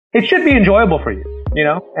it should be enjoyable for you,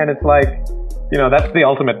 and it's like, that's the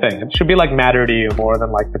ultimate thing. It should be like matter to you more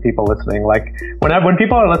than like the people listening. Like when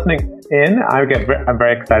people are listening in, I'm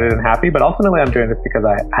very excited and happy, but ultimately I'm doing this because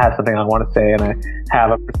I have something I want to say and I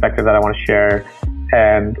have a perspective that I want to share.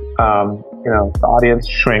 And, the audience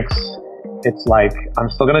shrinks. It's like, I'm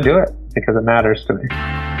still going to do it because it matters to me.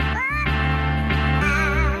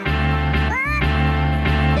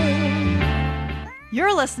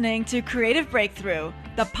 You're listening to Creative Breakthrough,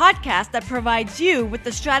 the podcast that provides you with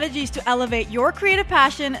the strategies to elevate your creative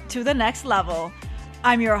passion to the next level.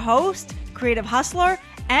 I'm your host, creative hustler,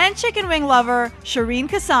 and chicken wing lover, Shireen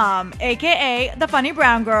Kassam, aka the Funny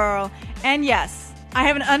Brown Girl. And yes, I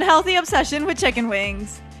have an unhealthy obsession with chicken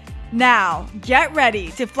wings. Now, get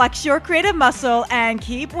ready to flex your creative muscle and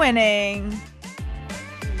keep winning.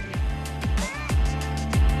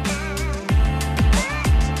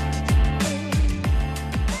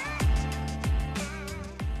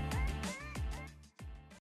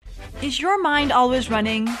 Is your mind always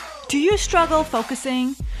running? Do you struggle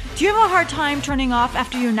focusing? Do you have a hard time turning off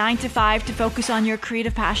after your 9 to 5 to focus on your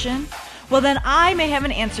creative passion? Well, then I may have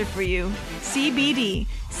an answer for you. CBD.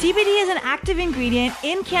 CBD is an active ingredient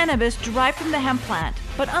in cannabis derived from the hemp plant.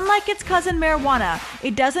 But unlike its cousin marijuana,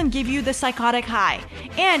 it doesn't give you the psychotic high.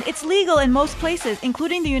 And it's legal in most places,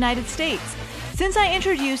 including the United States. Since I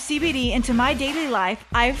introduced CBD into my daily life,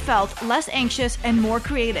 I've felt less anxious and more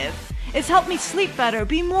creative. It's helped me sleep better,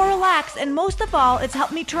 be more relaxed, and most of all, it's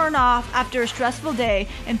helped me turn off after a stressful day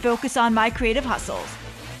and focus on my creative hustles.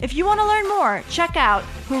 If you want to learn more, check out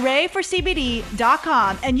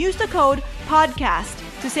hooray4cbd.com and use the code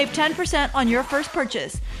PODCAST to save 10% on your first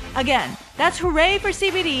purchase. Again, that's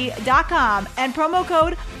hooray4cbd.com and promo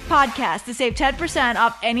code PODCAST to save 10%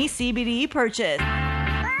 off any CBD purchase.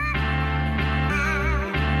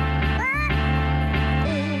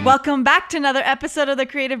 Welcome back to another episode of The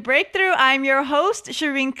Creative Breakthrough. I'm your host,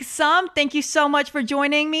 Shireen Kassam. Thank you so much for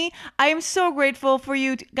joining me. I am so grateful for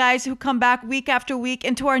you guys who come back week after week.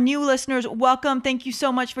 And to our new listeners, welcome. Thank you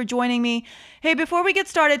so much for joining me. Hey, before we get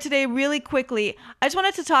started today, really quickly, I just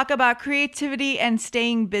wanted to talk about creativity and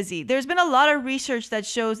staying busy. There's been a lot of research that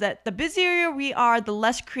shows that the busier we are, the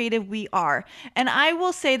less creative we are. And I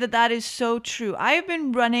will say that that is so true. I have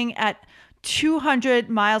been running at 200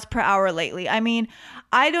 miles per hour lately. I mean,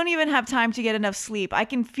 I don't even have time to get enough sleep. I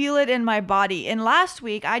can feel it in my body. And last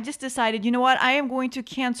week, I just decided, you know what? I am going to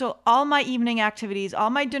cancel all my evening activities, all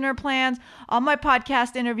my dinner plans, all my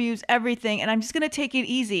podcast interviews, everything. And I'm just going to take it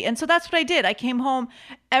easy. And so that's what I did. I came home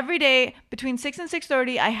every day between 6 and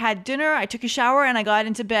 6:30. I had dinner, I took a shower, and I got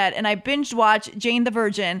into bed. And I binge watched Jane the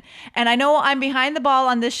Virgin. And I know I'm behind the ball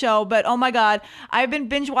on this show, but oh my God, I've been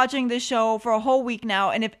binge watching this show for a whole week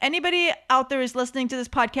now. And if anybody out there is listening to this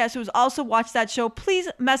podcast who has also watched that show, please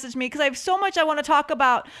message me, because I have so much I want to talk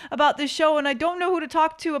about this show, and I don't know who to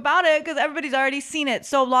talk to about it because everybody's already seen it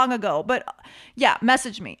so long ago. But yeah,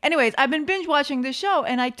 message me. Anyways, I've been binge watching this show,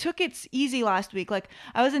 and I took it easy last week. Like,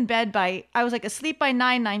 I was in bed I was like asleep by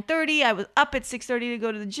 9:30. I was up at 6:30 to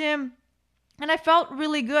go to the gym, and I felt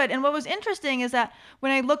really good. And what was interesting is that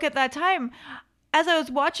when I look at that time, as I was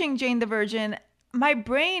watching Jane the Virgin, my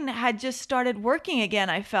brain had just started working again.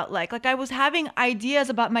 I felt like I was having ideas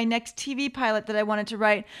about my next TV pilot that I wanted to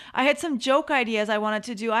write. I had some joke ideas I wanted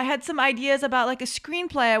to do. I had some ideas about like a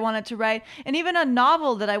screenplay I wanted to write, and even a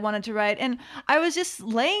novel that I wanted to write. And I was just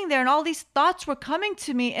laying there, and all these thoughts were coming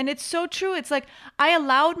to me. And it's so true. It's like I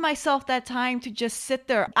allowed myself that time to just sit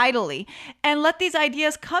there idly and let these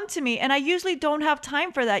ideas come to me. And I usually don't have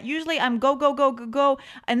time for that. Usually I'm go, go, go, go, go.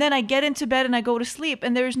 And then I get into bed and I go to sleep,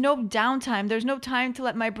 and there's no downtime. There's no time to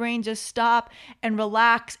let my brain just stop and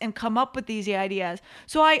relax and come up with these ideas.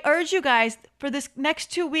 So I urge you guys, for this next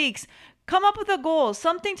 2 weeks, come up with a goal,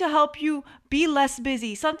 something to help you be less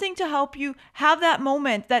busy, something to help you have that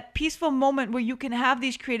moment, that peaceful moment where you can have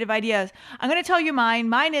these creative ideas. I'm going to tell you mine.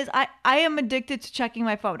 Mine is I am addicted to checking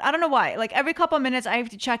my phone. I don't know why. Like every couple of minutes I have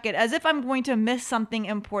to check it as if I'm going to miss something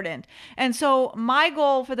important. And so my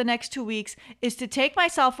goal for the next 2 weeks is to take my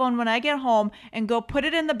cell phone when I get home and go put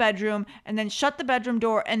it in the bedroom and then shut the bedroom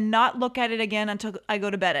door and not look at it again until I go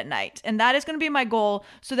to bed at night. And that is going to be my goal,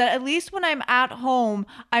 so that at least when I'm at home,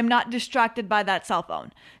 I'm not distracted by that cell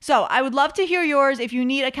phone. So I would love to hear yours. If you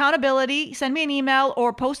need accountability, send me an email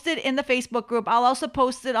or post it in the Facebook group. I'll also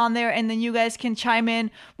post it on there, and then you guys can chime in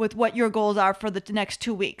with what your goals are for the next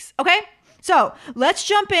 2 weeks. Okay? So let's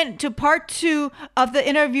jump into part 2 of the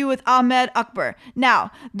interview with Ahmed Akber.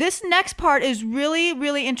 Now, this next part is really,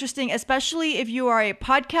 really interesting, especially if you are a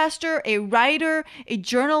podcaster, a writer, a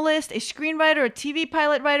journalist, a screenwriter, a TV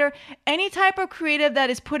pilot writer, any type of creative that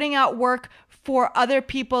is putting out work for other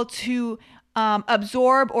people to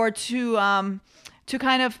absorb or to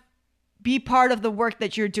kind of be part of the work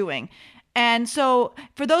that you're doing. And so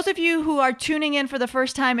for those of you who are tuning in for the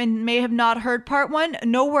first time and may have not heard part one,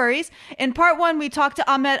 no worries. In part one, we talked to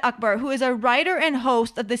Ahmed Akbar, who is a writer and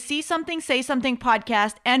host of the See Something, Say Something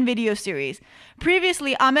podcast and video series.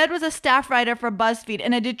 Previously, Ahmed was a staff writer for BuzzFeed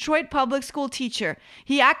and a Detroit public school teacher.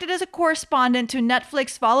 He acted as a correspondent to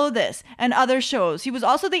Netflix Follow This and other shows. He was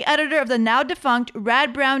also the editor of the now defunct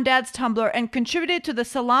Rad Brown Dad's Tumblr and contributed to the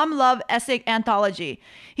Salam Love essay anthology.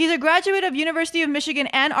 He's a graduate of University of Michigan,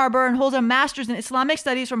 Ann Arbor, and holds a master's in Islamic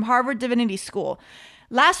studies from Harvard Divinity School.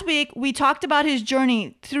 Last week, we talked about his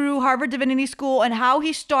journey through Harvard Divinity School and how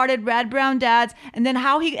he started Rad Brown Dads and then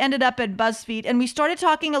how he ended up at BuzzFeed. And we started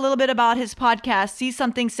talking a little bit about his podcast, See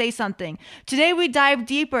Something, Say Something. Today, we dive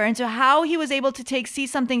deeper into how he was able to take See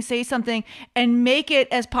Something, Say Something and make it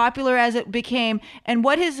as popular as it became, and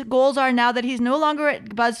what his goals are now that he's no longer at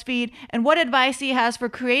BuzzFeed, and what advice he has for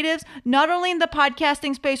creatives, not only in the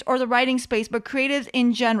podcasting space or the writing space, but creatives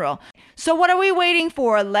in general. So what are we waiting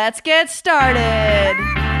for? Let's get started.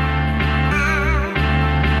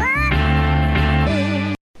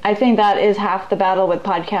 I think that is half the battle with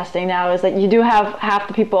podcasting now, is that you do have half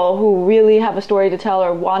the people who really have a story to tell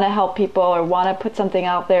or want to help people or want to put something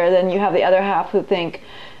out there. Then you have the other half who think,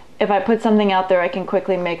 if I put something out there, I can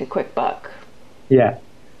quickly make a quick buck. Yeah.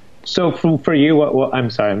 So for you, what I'm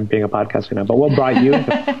sorry, I'm being a podcaster now, but what brought you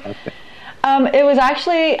into podcasting? It was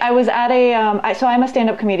actually, I was at so I'm a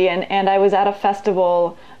stand-up comedian, and I was at a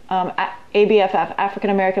festival, at ABFF, African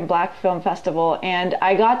American Black Film Festival, and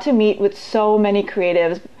I got to meet with so many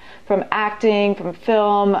creatives from acting, from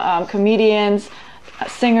film, comedians,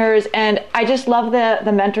 singers, and I just love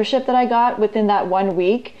the mentorship that I got within that 1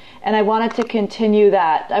 week, and I wanted to continue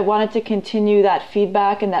that. I wanted to continue that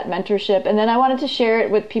feedback and that mentorship, and then I wanted to share it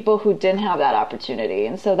with people who didn't have that opportunity,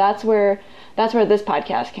 and so that's where this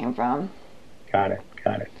podcast came from. Got it.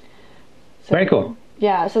 So, very cool.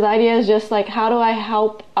 Yeah, so the idea is just like, how do I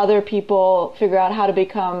help other people figure out how to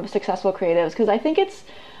become successful creatives? Because I think it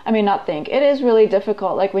is really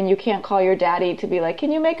difficult, like when you can't call your daddy to be like,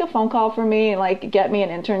 can you make a phone call for me and like get me an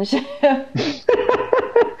internship?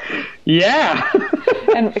 Yeah.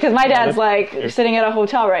 And because my dad's like sitting at a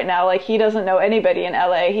hotel right now, like he doesn't know anybody in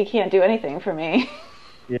LA, he can't do anything for me.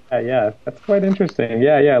 Yeah, that's quite interesting.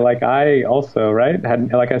 Yeah, like I also, right,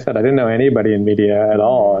 like I said, I didn't know anybody in media at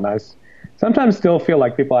all, and I sometimes still feel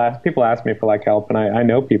like people ask me for like help, and I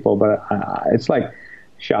know people, but it's like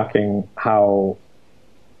shocking how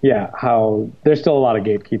there's still a lot of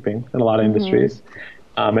gatekeeping in a lot of industries,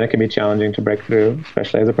 and it can be challenging to break through,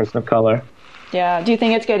 especially as a person of color. Yeah. Do you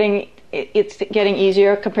think it's getting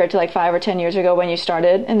easier compared to like 5 or 10 years ago when you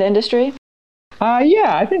started in the industry?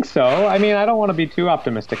 Yeah, I think so. I mean, I don't want to be too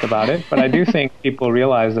optimistic about it, but I do think people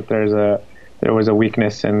realize that there was a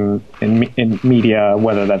weakness in media,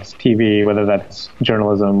 whether that's TV, whether that's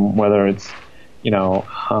journalism, whether it's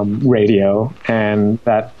radio, and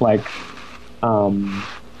that like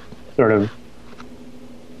sort of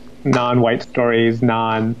non-white stories,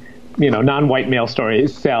 non-white male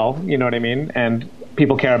stories sell. You know what I mean? And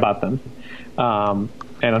people care about them.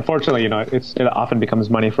 And unfortunately, it often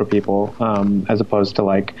becomes money for people, as opposed to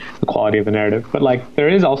like the quality of the narrative. But like there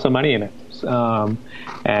is also money in it,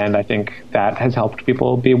 and I think that has helped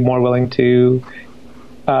people be more willing to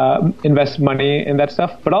invest money in that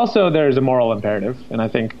stuff. But also there's a moral imperative, and I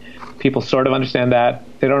think people sort of understand that.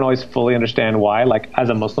 They don't always fully understand why. Like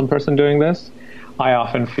as a Muslim person doing this, I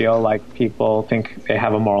often feel like people think they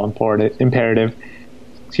have a moral imperative.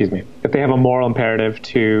 If they have a moral imperative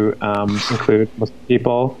to include Muslim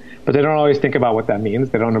people, but they don't always think about what that means.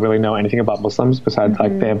 They don't really know anything about Muslims besides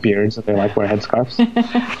like they have beards and they like wear headscarves.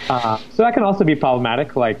 So that can also be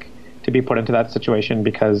problematic, like to be put into that situation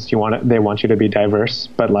because they want you to be diverse,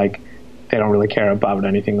 but like they don't really care about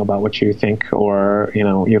anything about what you think or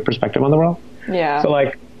your perspective on the world. Yeah. So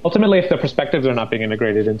like ultimately, if the perspectives are not being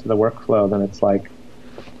integrated into the workflow, then it's like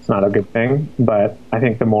it's not a good thing. But I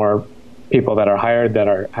think the more people that are hired that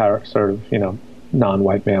are sort of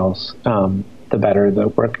non-white males, the better the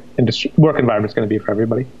work environment is going to be for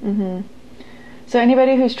everybody. Mm-hmm. So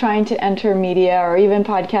anybody who's trying to enter media or even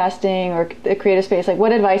podcasting or the creative space, like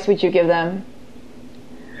what advice would you give them?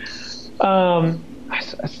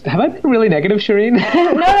 Have I been really negative, Shireen?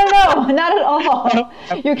 No, not at all.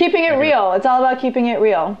 You're keeping it real. It's all about keeping it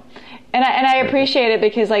real. And I appreciate it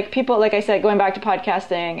because like people, like I said, going back to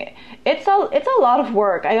podcasting, it's a lot of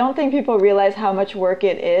work. I don't think people realize how much work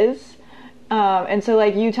it is. And so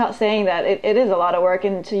like you saying that it is a lot of work.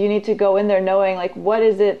 And so you need to go in there knowing like, what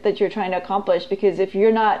is it that you're trying to accomplish? Because if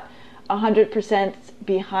you're not 100%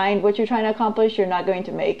 behind what you're trying to accomplish, you're not going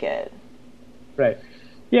to make it. Right.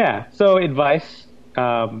 Yeah. So advice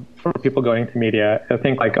for people going to media, I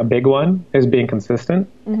think like a big one is being consistent.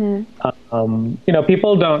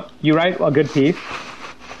 People don't. You write a good piece,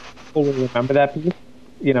 people will remember that piece.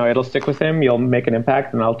 It'll stick with them. You'll make an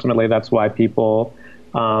impact, and ultimately, that's why people,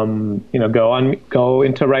 go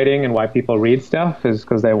into writing, and why people read stuff is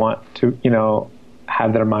because they want to,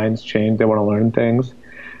 have their minds change. They want to learn things,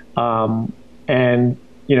 and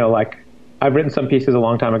like I've written some pieces a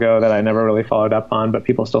long time ago that I never really followed up on, but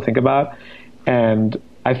people still think about. And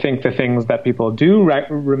I think the things that people do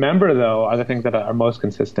remember, though, are the things that are most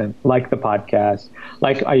consistent, like the podcast.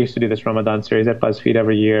 Like I used to do this Ramadan series at BuzzFeed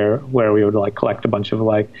every year where we would like collect a bunch of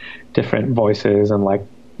like different voices and like,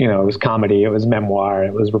 it was comedy, it was memoir,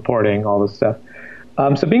 it was reporting, all this stuff.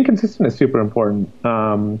 So being consistent is super important.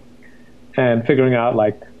 And figuring out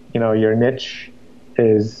like, your niche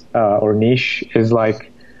is, or niche is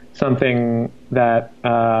like something that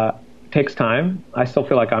takes time. I still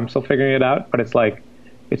feel like I'm still figuring it out, but it's like,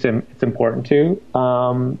 it's important to,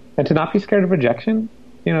 and to not be scared of rejection.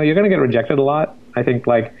 You're going to get rejected a lot. I think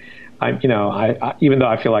like, I even though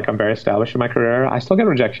I feel like I'm very established in my career, I still get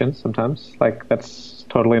rejections sometimes. Like that's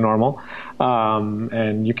totally normal.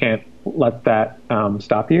 And you can't let that,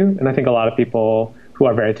 stop you. And I think a lot of people who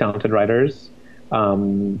are very talented writers,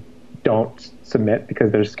 don't submit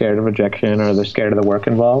because they're scared of rejection or they're scared of the work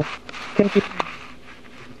involved. Can't be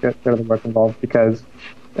scared of the work involved because,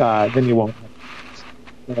 then you won't.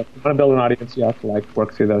 If you want to build an audience, you have to like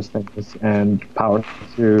work through those things and power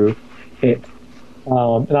through it.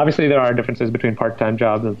 And obviously, there are differences between part-time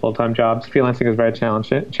jobs and full-time jobs. Freelancing is very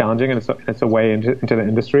challenging, and it's a way into the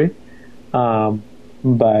industry.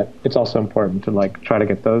 But it's also important to like try to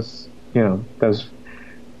get those,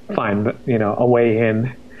 find a way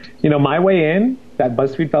in. My way in that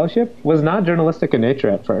BuzzFeed fellowship was not journalistic in nature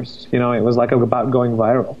at first. It was like about going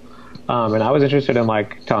viral. And I was interested in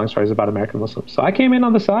like telling stories about American Muslims. So I came in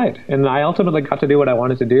on the side, and I ultimately got to do what I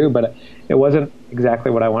wanted to do, but it wasn't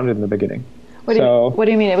exactly what I wanted in the beginning. What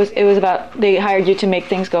do you mean? It was about, they hired you to make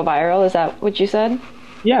things go viral? Is that what you said?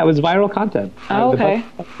 Yeah, it was viral content. Oh, okay.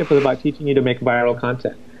 The fellowship was about teaching you to make viral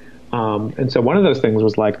content. And so one of those things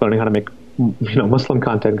was like learning how to make Muslim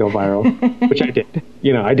content go viral, which I did.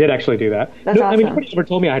 I did actually do that. That's awesome. I mean, nobody ever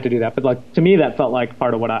told me I had to do that, but like to me, that felt like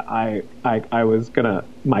part of what I was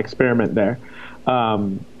my experiment there. I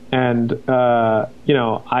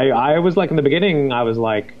was like in the beginning, I was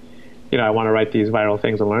like, I want to write these viral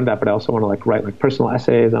things and learn that, but I also want to like write like personal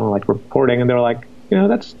essays. I want like reporting, and they were like,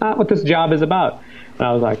 that's not what this job is about. And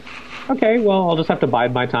I was like, okay, well, I'll just have to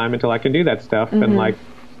bide my time until I can do that stuff, and like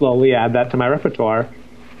slowly add that to my repertoire.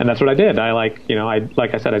 And that's what I did. I like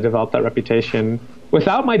I said, I developed that reputation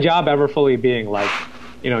without my job ever fully being like,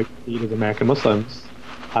 as American Muslims.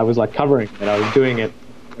 I was like covering it. I was doing it,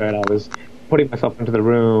 and I was putting myself into the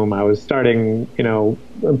room. I was starting,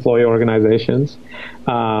 employee organizations.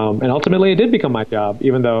 And ultimately it did become my job,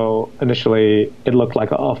 even though initially it looked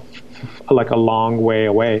like a long way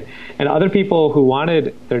away. And other people who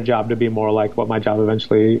wanted their job to be more like what my job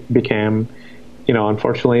eventually became,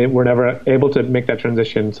 unfortunately, we're never able to make that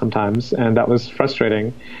transition sometimes. And that was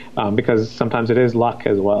frustrating because sometimes it is luck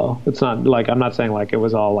as well. It's not like, I'm not saying like it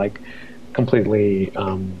was all like completely,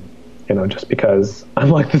 just because I'm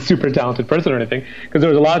like the super talented person or anything, because there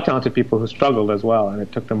was a lot of talented people who struggled as well. And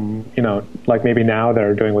it took them, like maybe now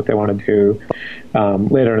they're doing what they want to do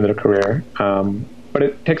later in their career. But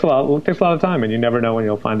it takes a lot of time, and you never know when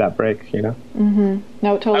you'll find that break, Mm-hmm.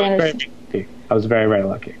 No, totally understand. I was very, very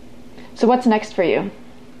lucky. So what's next for you?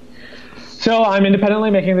 So I'm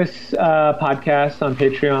independently making this podcast on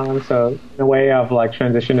Patreon. So in a way of like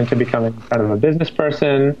transition into becoming kind of a business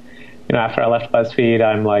person. After I left BuzzFeed,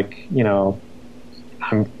 I'm like,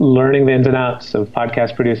 I'm learning the ins and outs of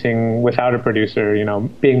podcast producing without a producer,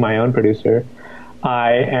 being my own producer.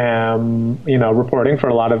 I am, reporting for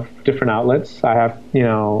a lot of different outlets. I have,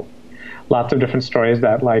 lots of different stories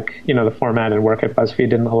that like, the format and work at BuzzFeed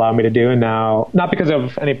didn't allow me to do. And now, not because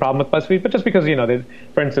of any problem with BuzzFeed, but just because,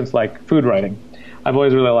 for instance, like food writing. I've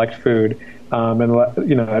always really liked food. And,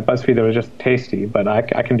 at BuzzFeed, it was just tasty. But I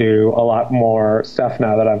can do a lot more stuff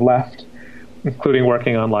now that I've left, including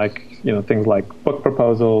working on like, things like book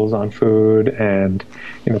proposals on food and,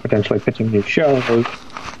 potentially pitching new shows.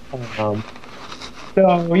 I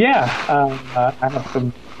have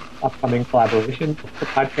some upcoming collaborations with the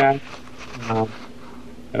podcast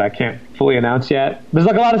that I can't fully announce yet. There's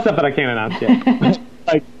like a lot of stuff that I can't announce yet.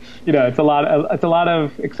 Like, it's a lot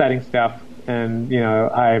of exciting stuff, and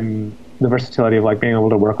the versatility of like being able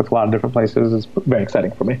to work with a lot of different places is very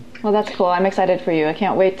exciting for me. Well, that's cool. I'm excited for you. I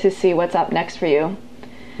can't wait to see what's up next for you.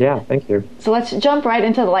 Yeah, thank you. So let's jump right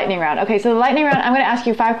into the lightning round. Okay, so the lightning round, I'm going to ask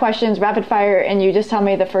you 5 questions, rapid fire, and you just tell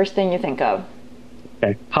me the first thing you think of.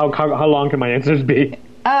 Okay. How long can my answers be?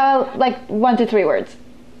 Like 1 to 3 words.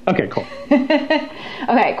 Okay, cool.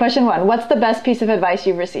 Okay, question 1. What's the best piece of advice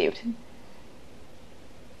you've received?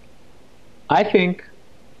 I think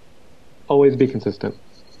always be consistent.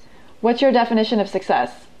 What's your definition of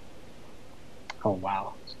success? Oh,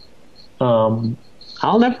 wow.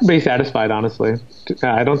 I'll never be satisfied, honestly.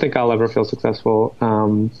 I don't think I'll ever feel successful.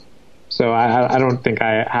 So I don't think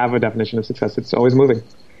I have a definition of success. It's always moving.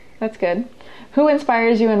 That's good. Who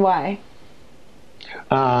inspires you and why?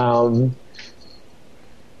 I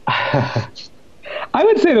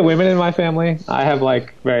would say the women in my family. I have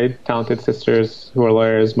like very talented sisters who are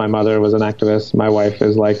lawyers. My mother was an activist. My wife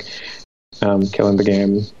is like killing the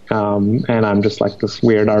game. And I'm just like this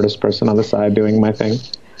weird artist person on the side doing my thing.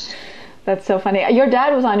 That's so funny. Your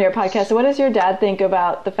dad was on your podcast. So what does your dad think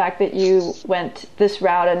about the fact that you went this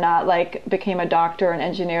route and not like became a doctor or an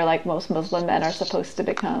engineer like most Muslim men are supposed to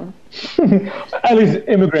become? At least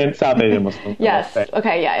immigrant South Asian Muslim. Yes.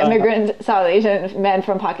 Okay. Yeah. Immigrant South Asian men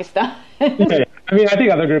from Pakistan. Yeah. I mean, I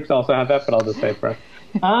think other groups also have that, but I'll just say for us.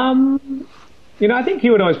 I think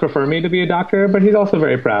he would always prefer me to be a doctor, but he's also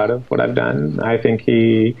very proud of what I've done. I think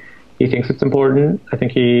he thinks it's important. I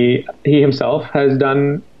think he himself has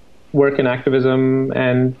done work in activism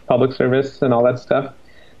and public service and all that stuff.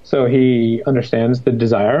 So he understands the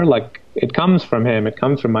desire. Like, it comes from him. It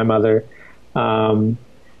comes from my mother.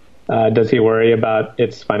 Does he worry about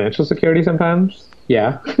its financial security sometimes?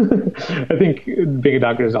 Yeah. I think being a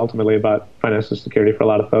doctor is ultimately about financial security for a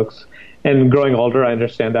lot of folks. And growing older, I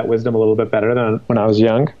understand that wisdom a little bit better than when I was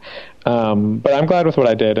young. But I'm glad with what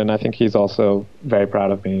I did, and I think he's also very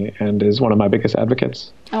proud of me and is one of my biggest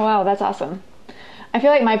advocates. Oh, wow. That's awesome. I feel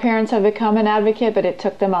like my parents have become an advocate, but it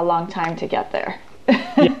took them a long time to get there.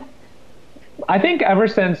 Yeah. I think ever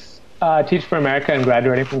since Teach for America and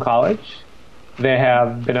graduating from college, they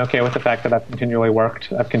have been okay with the fact that I've continually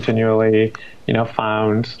worked. I've continually,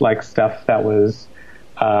 found like stuff that was,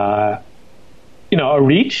 a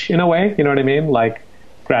reach in a way. You know what I mean? Like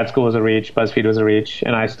grad school was a reach, BuzzFeed was a reach,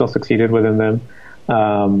 and I still succeeded within them.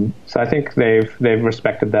 So I think they've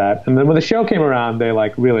respected that. And then when the show came around, they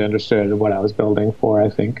like really understood what I was building for. I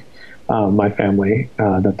think my family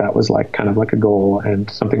that was like kind of like a goal and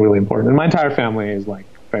something really important. And my entire family is like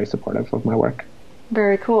very supportive of my work.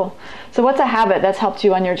 Very cool. So what's a habit that's helped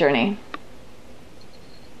you on your journey?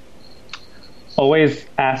 Always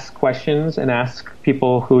ask questions and ask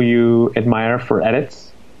people who you admire for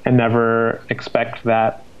edits, and never expect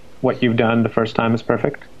that what you've done the first time is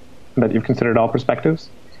perfect, that you've considered all perspectives.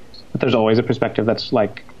 But there's always a perspective that's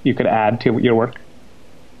like you could add to your work.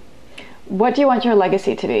 What do you want your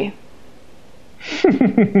legacy to be?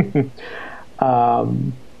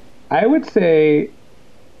 I would say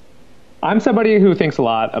I'm somebody who thinks a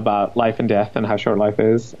lot about life and death and how short life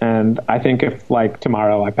is. And I think if like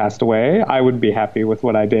tomorrow I passed away, I would be happy with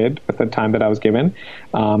what I did with the time that I was given.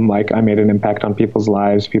 Like I made an impact on people's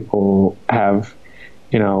lives. People have,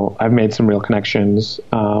 I've made some real connections.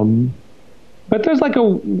 But there's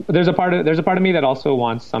a part of me that also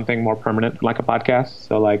wants something more permanent, like a podcast.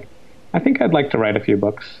 So like, I think I'd like to write a few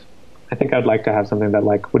books. I think I'd like to have something that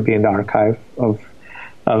like would be in the archive of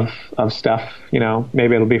stuff.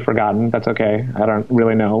 Maybe it'll be forgotten. That's okay. I don't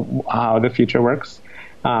really know how the future works.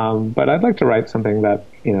 But I'd like to write something that,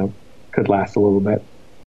 could last a little bit.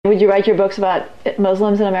 Would you write your books about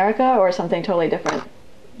Muslims in America or something totally different?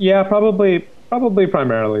 Yeah, probably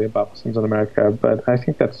primarily about Muslims in America. But I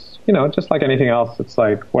think that's, just like anything else. It's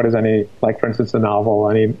like, what is for instance, a novel?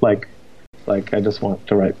 I just want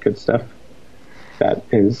to write good stuff that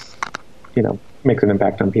is, makes an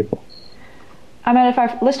impact on people. If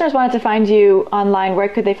our listeners wanted to find you online, where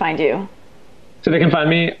could they find you? So they can find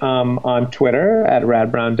me on Twitter at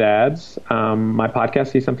RadBrownDads. My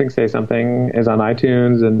podcast, See Something, Say Something, is on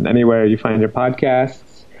iTunes and anywhere you find your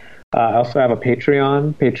podcasts. I also have a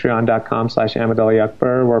Patreon, patreon.com/AhmadAli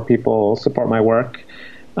Akbar, where people support my work.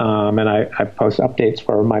 And I post updates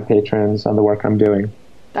for my patrons on the work I'm doing.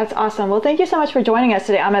 That's awesome. Well, thank you so much for joining us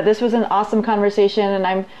today, Ahmed. This was an awesome conversation,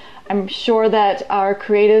 and I'm sure that our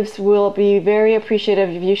creatives will be very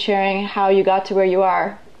appreciative of you sharing how you got to where you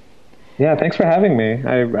are. Yeah, thanks for having me.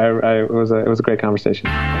 It was a great conversation.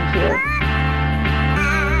 Thank you.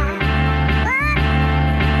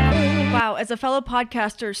 Wow, as a fellow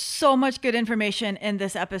podcaster, so much good information in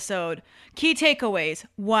this episode. Key takeaways.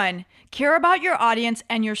 1, care about your audience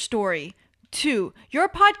and your story. 2, your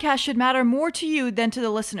podcast should matter more to you than to the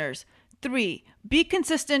listeners. 3, be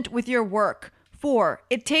consistent with your work. 4,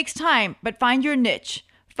 it takes time, but find your niche.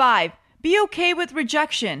 5, be okay with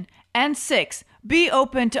rejection. And 6, be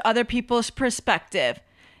open to other people's perspective.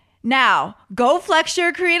 Now, go flex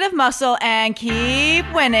your creative muscle and keep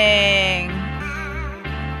winning.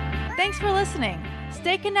 Thanks for listening.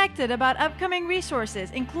 Stay connected about upcoming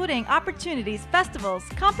resources, including opportunities, festivals,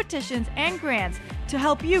 competitions, and grants to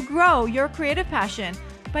help you grow your creative passion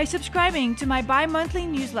by subscribing to my bi-monthly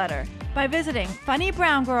newsletter by visiting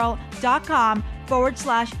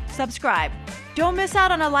funnybrown.com/subscribe. Don't miss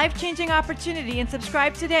out on a life-changing opportunity and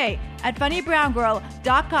subscribe today at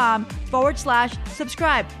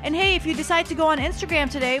funnybrown.com/subscribe. And hey, if you decide to go on Instagram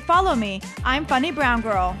today, follow me. I'm Funny Brown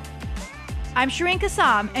Girl. I'm Shireen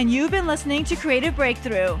Kassam, and you've been listening to Creative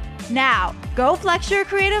Breakthrough. Now, go flex your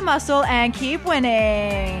creative muscle and keep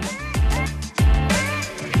winning.